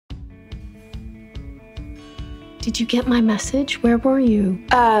Did you get my message? Where were you?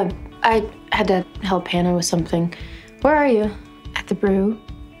 I had to help Hannah with something. Where are you? At the brew.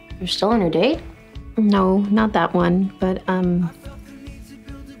 You're still on your date? No, not that one, but, I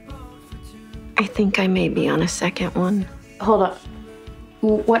think I may be on a second one. Hold up.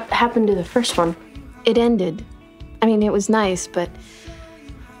 What happened to the first one? It ended. I mean, it was nice, but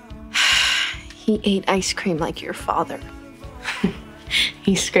he ate ice cream like your father.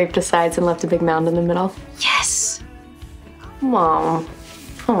 He scraped the sides and left a big mound in the middle? Yes. Mom,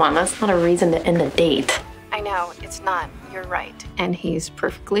 come on, that's not a reason to end a date. I know, it's not. You're right. And he's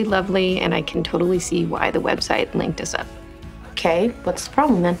perfectly lovely, and I can totally see why the website linked us up. Okay, what's the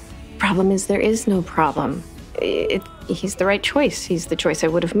problem then? Problem is there is no problem. He's the right choice. He's the choice I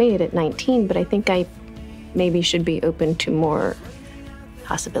would have made at 19, but I think I maybe should be open to more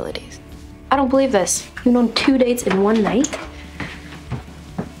possibilities. I don't believe this. You went on 2 dates in one night?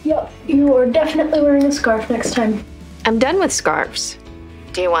 Yep, you are definitely wearing a scarf next time. I'm done with scarves.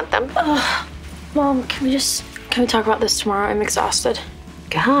 Do you want them? Mom, can we talk about this tomorrow? I'm exhausted.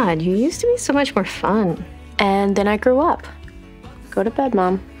 God, you used to be so much more fun. And then I grew up. Go to bed,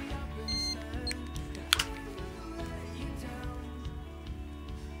 Mom.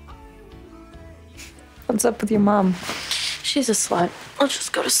 What's up with your mom? She's a slut. Let's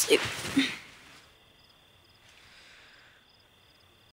just go to sleep.